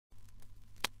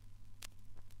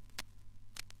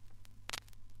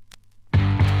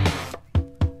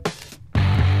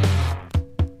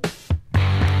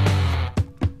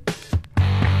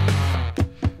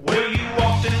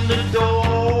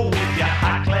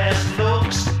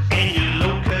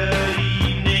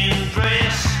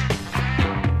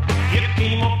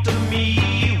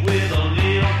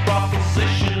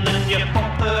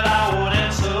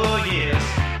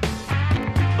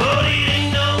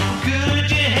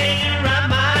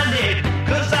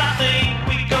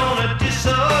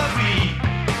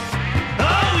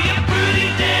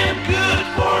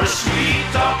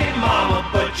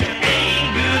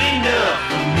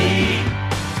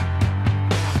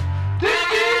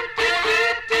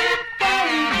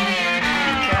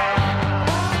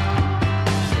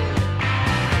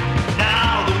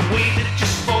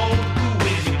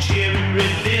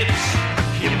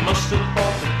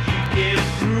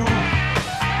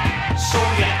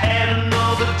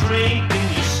drink and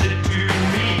you said to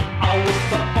me I was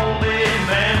the only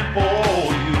man for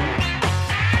you.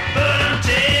 But I'm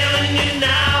telling you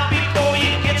now, before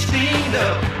you get steamed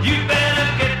up, you better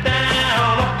get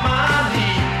down off my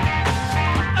knee.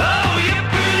 Oh, you're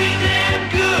pretty damn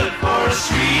good for a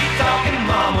sweet talking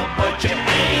mama, but you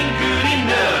ain't good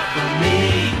enough for me.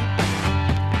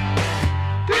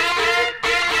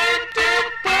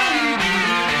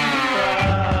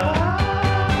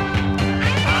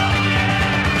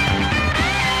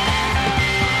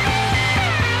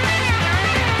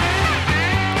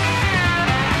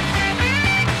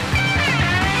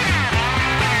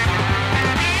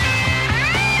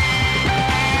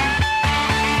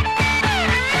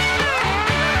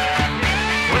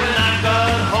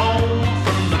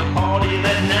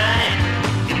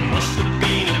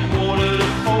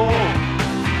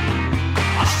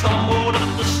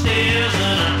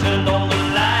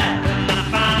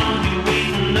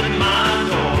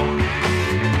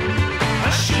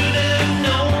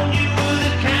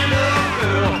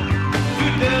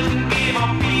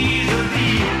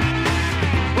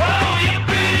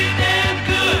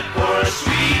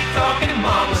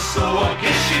 So I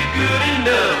guess you're good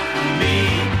enough.